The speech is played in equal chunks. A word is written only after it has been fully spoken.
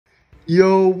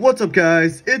Yo, what's up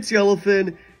guys? It's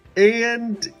Yellowfin,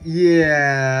 and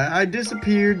yeah, I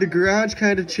disappeared. The garage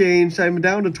kind of changed. I'm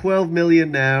down to 12 million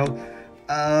now.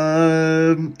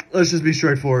 Let's just be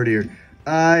straightforward here.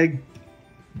 I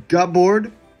got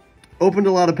bored, opened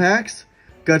a lot of packs,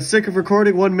 got sick of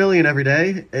recording 1 million every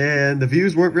day, and the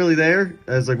views weren't really there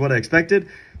as like what I expected.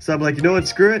 So I'm like, you know what,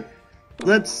 screw it.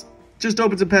 Let's just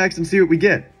open some packs and see what we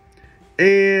get.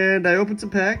 And I opened some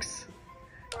packs.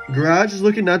 Garage is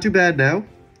looking not too bad now.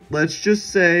 Let's just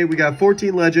say we got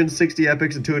 14 legends, 60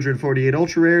 epics, and 248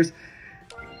 ultra rares.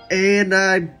 And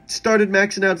I started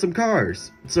maxing out some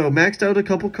cars. So maxed out a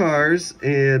couple cars,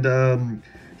 and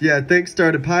yeah, things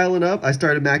started piling up. I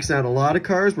started maxing out a lot of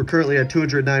cars. We're currently at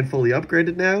 209 fully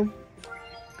upgraded now.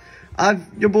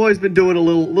 Your boy's been doing a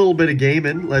little bit of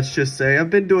gaming, let's just say. I've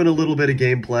been doing a little bit of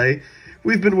gameplay.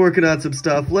 We've been working on some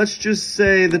stuff. Let's just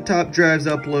say the top drives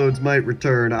uploads might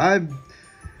return.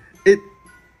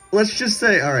 Let's just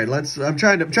say, all right, I'm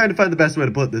trying to find the best way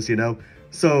to put this, you know?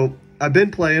 So, I've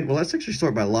been playing, well, let's actually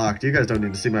sort by locked. You guys don't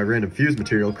need to see my random fuse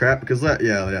material crap, because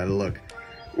yeah, look.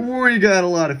 We got a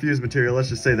lot of fuse material, let's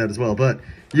just say that as well. But,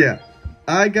 yeah,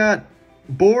 I got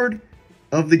bored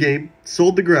of the game,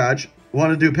 sold the garage,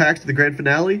 wanted to do packs to the grand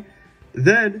finale.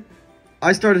 Then,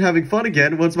 I started having fun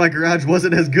again once my garage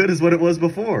wasn't as good as what it was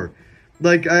before.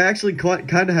 Like, I actually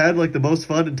kind of had, like, the most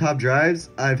fun in top drives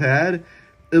I've had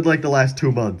in like the last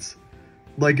 2 months.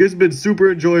 Like, it's been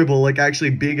super enjoyable, like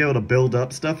actually being able to build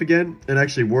up stuff again and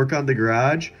actually work on the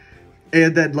garage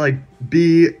and then like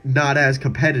be not as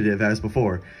competitive as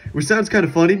before, which sounds kind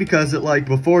of funny because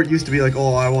before it used to be like,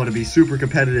 oh, I want to be super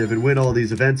competitive and win all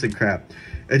these events and crap,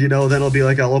 and you know, then it'll be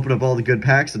like I'll open up all the good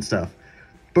packs and stuff.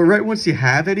 But right once you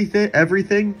have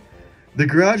everything, the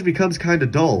garage becomes kind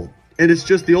of dull, and it's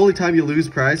just the only time you lose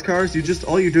prize cars.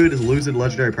 All you're doing is losing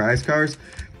legendary prize cars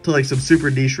to like some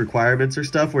super niche requirements or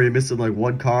stuff where you're missing like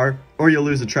one car, or you'll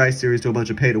lose a tri-series to a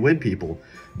bunch of pay-to-win people.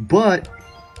 But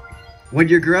when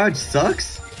your garage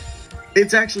sucks,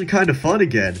 it's actually kind of fun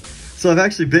again. So I've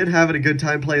actually been having a good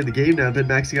time playing the game now. I've been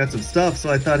maxing out some stuff,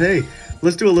 so I thought, hey,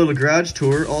 let's do a little garage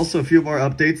tour. Also, a few more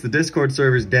updates. The Discord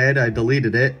server's dead. I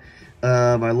deleted it.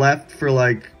 I left for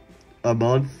like a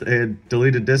month and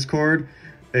deleted Discord.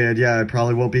 And yeah, I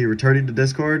probably won't be returning to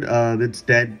Discord. It's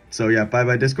dead. So yeah,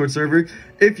 bye-bye Discord server.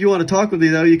 If you want to talk with me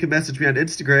though, you can message me on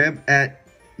Instagram at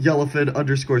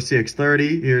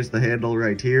Yellowfin_CX30. Here's the handle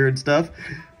right here and stuff.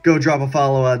 Go drop a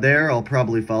follow on there. I'll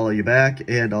probably follow you back.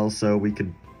 And also we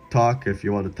can talk if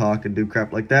you want to talk and do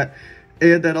crap like that.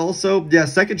 And then also, yeah,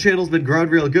 second channel's been growing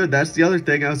real good. That's the other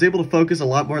thing. I was able to focus a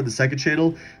lot more on the second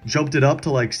channel. Jumped it up to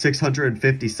like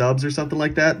 650 subs or something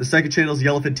like that. The second channel's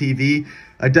Yellowfin TV.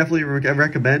 I definitely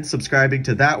recommend subscribing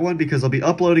to that one because I'll be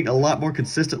uploading a lot more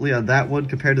consistently on that one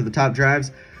compared to the top drives.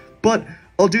 But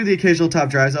I'll do the occasional top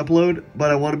drives upload,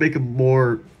 but I want to make them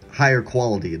more higher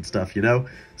quality and stuff, you know?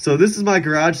 So this is my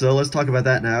garage though. Let's talk about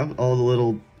that now. All the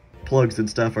little plugs and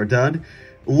stuff are done.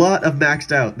 A lot of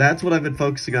maxed out. That's what I've been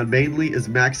focusing on mainly, is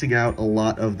maxing out a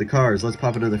lot of the cars. Let's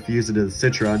pop another fuse into the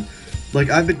Citron. Like,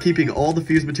 I've been keeping all the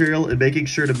fuse material and making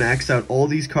sure to max out all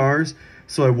these cars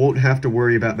so I won't have to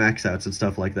worry about max outs and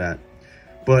stuff like that.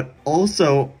 But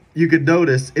also, you could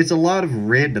notice it's a lot of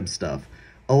random stuff.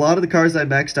 A lot of the cars I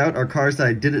maxed out are cars that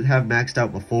I didn't have maxed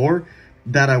out before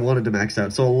that I wanted to max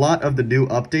out. So a lot of the new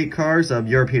update cars,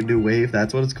 European New Wave,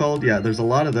 that's what it's called. Yeah, there's a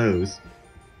lot of those.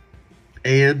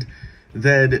 And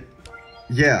then,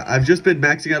 yeah, I've just been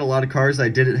maxing out a lot of cars I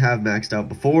didn't have maxed out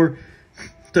before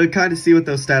to kind of see what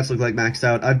those stats look like maxed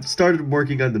out. I've started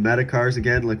working on the meta cars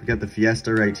again, like we got the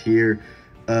Fiesta right here.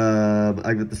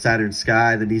 I got the Saturn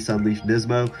Sky, the Nissan Leaf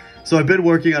Nismo. So I've been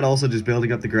working on also just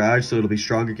building up the garage so it'll be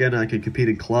strong again and I can compete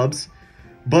in clubs.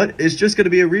 But it's just going to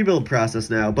be a rebuild process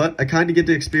now. But I kind of get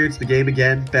to experience the game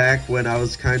again back when I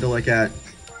was kind of like at,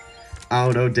 I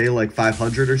don't know, day like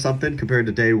 500 or something compared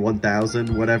to day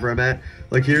 1000, whatever I'm at.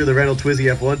 Like here, the Renault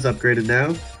Twizy F1's upgraded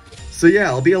now. So yeah,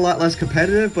 I'll be a lot less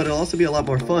competitive, but it'll also be a lot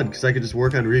more fun because I can just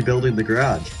work on rebuilding the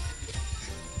garage.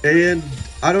 And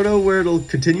I don't know where it'll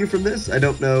continue from this. I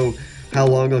don't know how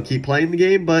long I'll keep playing the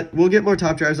game, but we'll get more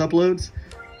top drives uploads.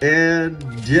 And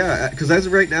yeah, because as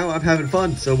of right now, I'm having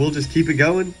fun, so we'll just keep it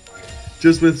going.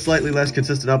 Just with slightly less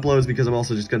consistent uploads because I'm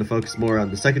also just going to focus more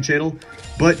on the second channel.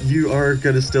 But you are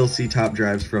going to still see top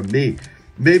drives from me.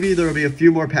 Maybe there will be a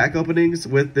few more pack openings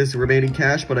with this remaining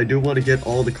cash, but I do want to get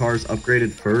all the cars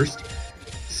upgraded first.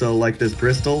 So like this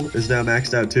Bristol is now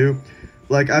maxed out too.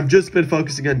 Like, I've just been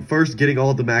focusing on first getting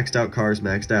all the maxed out cars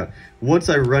maxed out. Once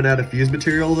I run out of fuse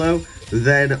material though,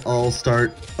 then I'll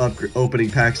start opening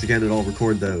packs again and I'll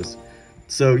record those.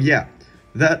 So yeah.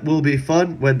 that will be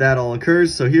fun when that all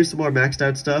occurs. So here's some more maxed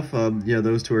out stuff. Yeah,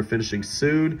 those two are finishing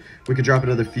soon. We could drop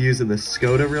another fuse in the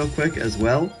Skoda real quick as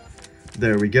well.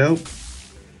 There we go.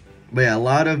 But yeah, a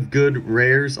lot of good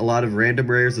rares, a lot of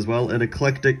random rares as well, an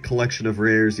eclectic collection of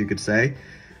rares, you could say.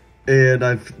 And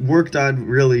I've worked on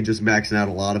really just maxing out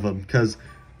a lot of them, because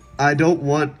I don't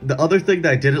want... The other thing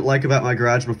that I didn't like about my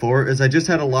garage before is I just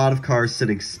had a lot of cars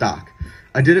sitting stock.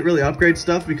 I didn't really upgrade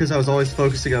stuff because I was always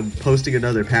focusing on posting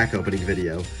another pack opening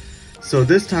video. So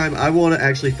this time, I want to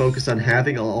actually focus on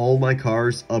having all my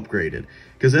cars upgraded.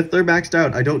 Because if they're maxed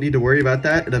out, I don't need to worry about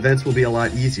that, and events will be a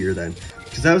lot easier then.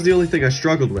 Because that was the only thing I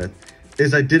struggled with,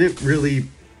 is I didn't really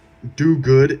do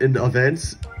good in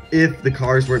events if the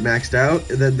cars weren't maxed out,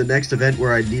 and then the next event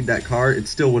where I need that car, it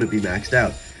still wouldn't be maxed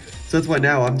out. So that's why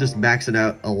now I'm just maxing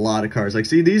out a lot of cars. Like,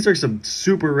 see, these are some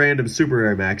super random, super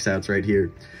rare max outs right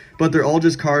here. But they're all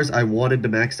just cars I wanted to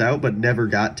max out, but never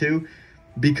got to,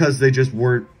 because they just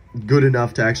weren't good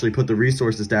enough to actually put the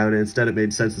resources down, and instead it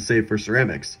made sense to save for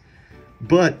ceramics.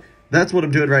 But that's what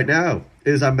I'm doing right now,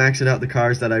 is I'm maxing out the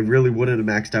cars that I really wouldn't have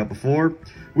maxed out before,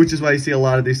 which is why you see a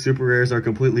lot of these super rares are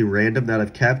completely random that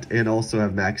I've kept, and also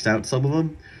have maxed out some of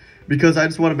them, because I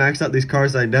just want to max out these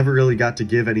cars that I never really got to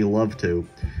give any love to.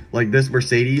 Like this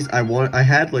Mercedes, I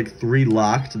had like 3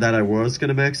 locked that I was going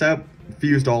to max out,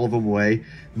 fused all of them away,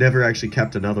 never actually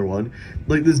kept another one.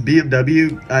 Like this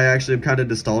BMW, I actually am kind of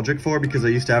nostalgic for, because I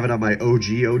used to have it on my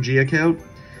OG account,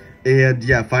 and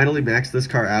yeah, finally maxed this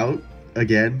car out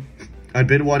again. I've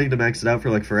been wanting to max it out for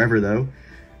like forever though.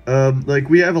 Like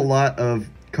we have a lot of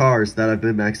cars that I've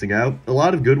been maxing out, a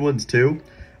lot of good ones too.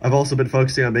 I've also been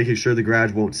focusing on making sure the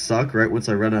garage won't suck right once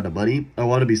I run out of money. I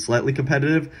want to be slightly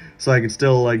competitive so I can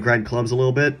still like grind clubs a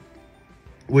little bit,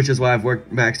 which is why I've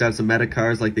maxed out some meta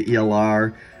cars like the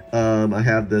ELR. I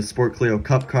have the Sport Clio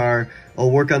Cup car.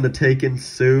 I'll work on the Taken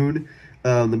soon.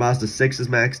 The Mazda 6 is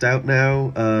maxed out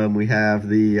now. We have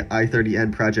the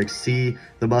i30N Project C,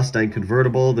 the Mustang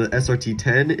convertible. The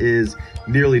SRT10 is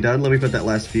nearly done. Let me put that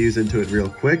last fuse into it real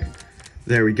quick.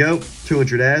 There we go.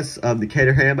 200S. The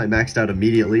Caterham I maxed out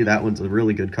immediately. That one's a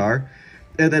really good car.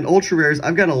 And then Ultra Rares.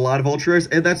 I've got a lot of Ultra Rares,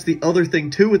 and that's the other thing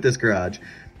too with this garage.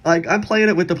 Like, I'm playing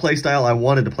it with the playstyle I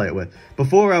wanted to play it with.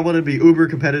 Before, I wanted to be uber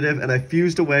competitive, and I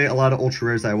fused away a lot of Ultra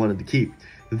Rares I wanted to keep.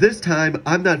 This time,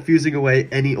 I'm not fusing away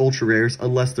any Ultra Rares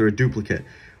unless they're a duplicate.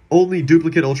 Only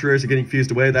duplicate Ultra Rares are getting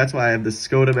fused away. That's why I have the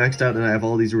Skoda maxed out, and I have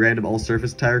all these random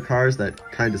all-surface tire cars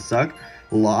that kind of suck,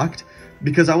 locked,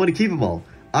 because I want to keep them all.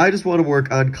 I just want to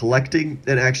work on collecting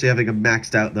and actually having them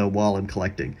maxed out, though, while I'm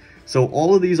collecting. So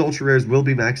all of these Ultra Rares will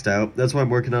be maxed out. That's why I'm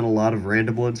working on a lot of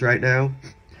random ones right now.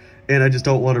 And I just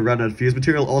don't want to run out of fuse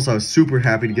material. Also, I was super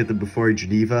happy to get the Before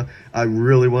Geneva. I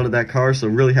really wanted that car, so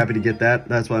really happy to get that.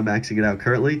 That's why I'm maxing it out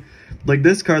currently. Like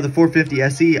this car, the 450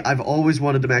 SE, I've always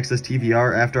wanted to max this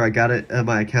TVR after I got it on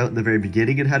my account in the very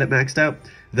beginning and had it maxed out.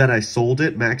 Then I sold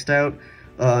it maxed out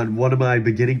on one of my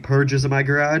beginning purges of my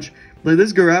garage. Like,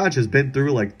 this garage has been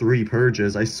through like 3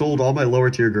 purges. I sold all my lower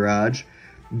tier garage.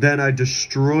 Then I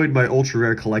destroyed my ultra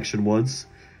rare collection once.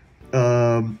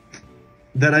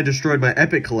 Then I destroyed my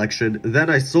epic collection. Then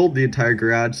I sold the entire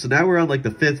garage. So now we're on like the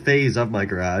 5th phase of my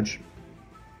garage.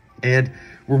 And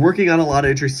we're working on a lot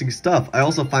of interesting stuff. I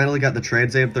also finally got the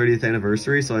Trans Am 30th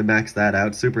anniversary, so I maxed that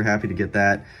out. Super happy to get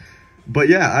that. But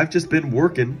yeah, I've just been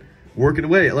working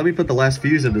away. Let me put the last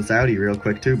fuse in this Audi real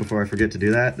quick too before I forget to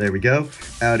do that. There we go.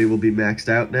 Audi will be maxed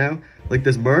out now. Like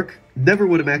this Merc, never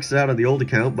would have maxed it out on the old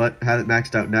account, but had it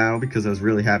maxed out now because I was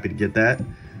really happy to get that.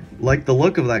 Like the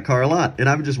look of that car a lot, and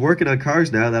I'm just working on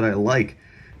cars now that I like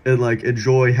and like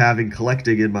enjoy having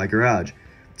collecting in my garage.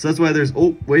 So that's why there's,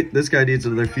 oh wait, this guy needs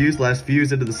another fuse. Last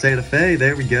fuse into the Santa Fe.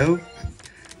 There we go.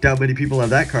 Doubt many people have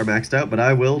that car maxed out, but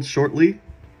I will shortly.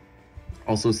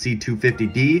 Also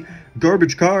C250D,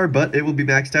 garbage car, but it will be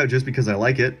maxed out just because I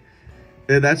like it.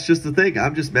 And that's just the thing,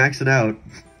 I'm just maxing out.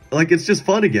 Like, it's just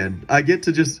fun again. I get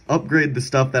to just upgrade the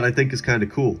stuff that I think is kind of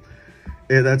cool.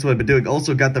 And that's what I've been doing.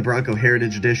 Also got the Bronco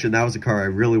Heritage Edition. That was a car I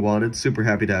really wanted. Super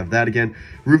happy to have that again.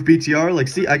 Roof BTR. Like,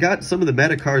 see, I got some of the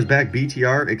meta cars back.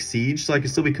 BTR, Exige, so I can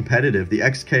still be competitive. The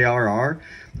XKRR.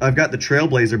 I've got the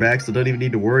Trailblazer back, so don't even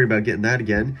need to worry about getting that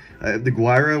again. The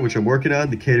Guira, which I'm working on.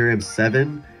 The Caterham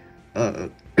 7.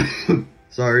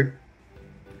 Sorry.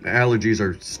 My allergies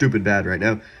are stupid bad right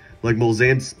now. Like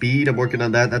Mulsanne Speed, I'm working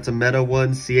on that. That's a meta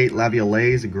one. C8 Laviolette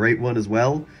is a great one as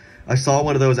well. I saw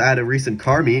one of those at a recent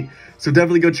car meet, so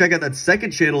definitely go check out that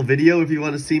second channel video if you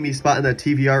want to see me spotting that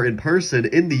TVR in person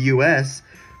in the US,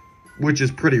 which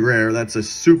is pretty rare. That's a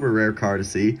super rare car to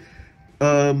see.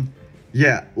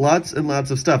 yeah, lots and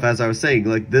lots of stuff, as I was saying.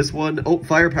 Like this one, oh,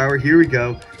 Firepower, here we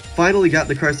go. Finally got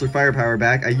the Chrysler Firepower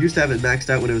back. I used to have it maxed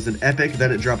out when it was an Epic,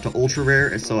 then it dropped to Ultra Rare,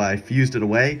 and so I fused it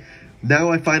away.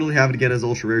 Now I finally have it again as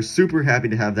Ultra Rare. Super happy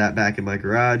to have that back in my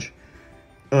garage.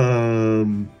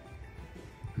 And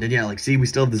yeah, like, see, we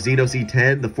still have the Xeno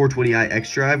C10. The 420i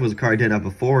X-Drive was a car I didn't have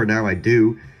before, and now I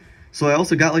do. So I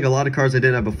also got, like, a lot of cars I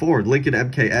didn't have before. Lincoln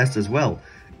MKS as well.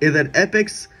 And then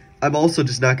Epics, I'm also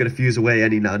just not going to fuse away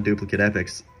any non-duplicate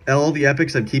Epics. All the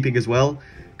Epics I'm keeping as well,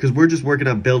 because we're just working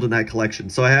on building that collection.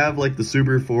 So I have, like, the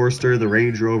Subaru Forester, the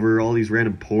Range Rover, all these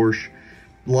random Porsche.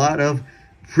 A lot of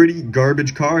pretty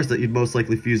garbage cars that you'd most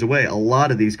likely fuse away. A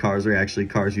lot of these cars are actually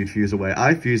cars you'd fuse away.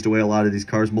 I fused away a lot of these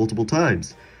cars multiple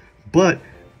times. But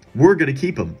we're going to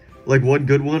keep them. Like, one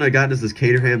good one I got is this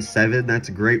Caterham 7. That's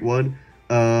a great one.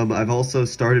 I've also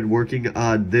started working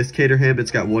on this Caterham.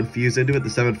 It's got one fuse into it, the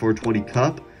 7420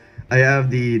 Cup. I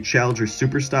have the Challenger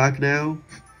Superstock now.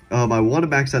 I want to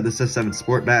max out the S7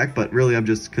 Sportback, but really I'm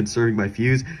just conserving my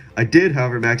fuse. I did,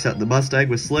 however, max out the Mustang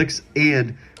with slicks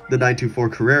and the 924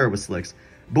 Carrera with slicks.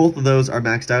 Both of those are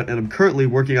maxed out, and I'm currently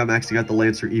working on maxing out the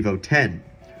Lancer Evo 10.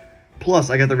 Plus,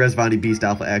 I got the Resvani Beast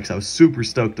Alpha X. I was super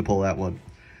stoked to pull that one.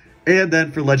 And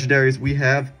then for legendaries, we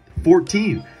have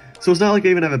 14. So it's not like I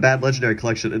even have a bad legendary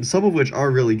collection, and some of which are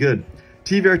really good.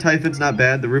 TVR Typhon's not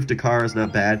bad. The Roof Dakar is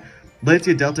not bad.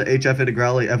 Lancia Delta HF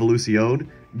Integrale Evolucion,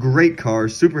 great car.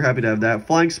 Super happy to have that.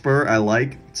 Flying Spur, I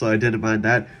like, so I didn't mind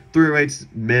that. 308's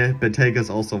meh. Bentega's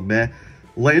also meh.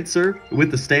 Lancer, with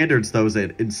the standards, though, is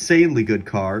an insanely good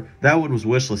car. That one was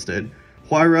wishlisted.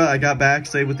 Huayra, I got back.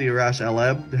 Same with the Arash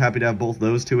LM. Happy to have both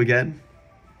those two again.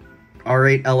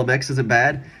 R8 LMX isn't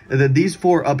bad. And then these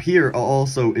four up here are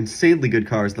also insanely good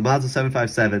cars. The Mazda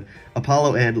 757,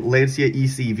 Apollo N, Lancia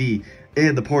ECV,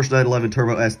 and the Porsche 911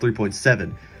 Turbo S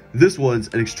 3.7. This one's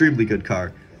an extremely good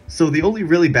car. So the only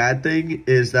really bad thing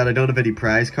is that I don't have any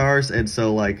prize cars, and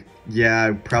so, like, yeah,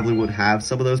 I probably wouldn't have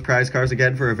some of those prize cars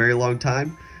again for a very long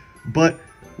time. But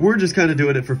we're just kind of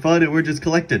doing it for fun, and we're just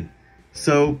collecting.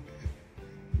 So,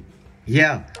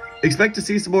 yeah. Expect to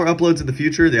see some more uploads in the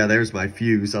future. Yeah, there's my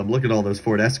fuse. Look at all those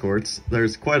Ford Escorts.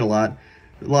 There's quite a lot.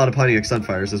 A lot of Pontiac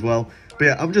Sunfires as well. But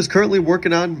yeah, I'm just currently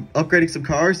working on upgrading some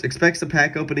cars. Expect some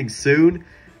pack openings soon.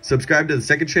 Subscribe to the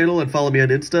second channel and follow me on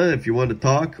Insta if you want to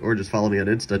talk, or just follow me on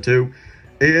Insta too.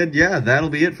 And yeah, that'll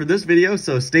be it for this video,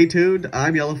 so stay tuned.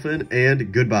 I'm Yellowfin,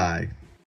 and goodbye.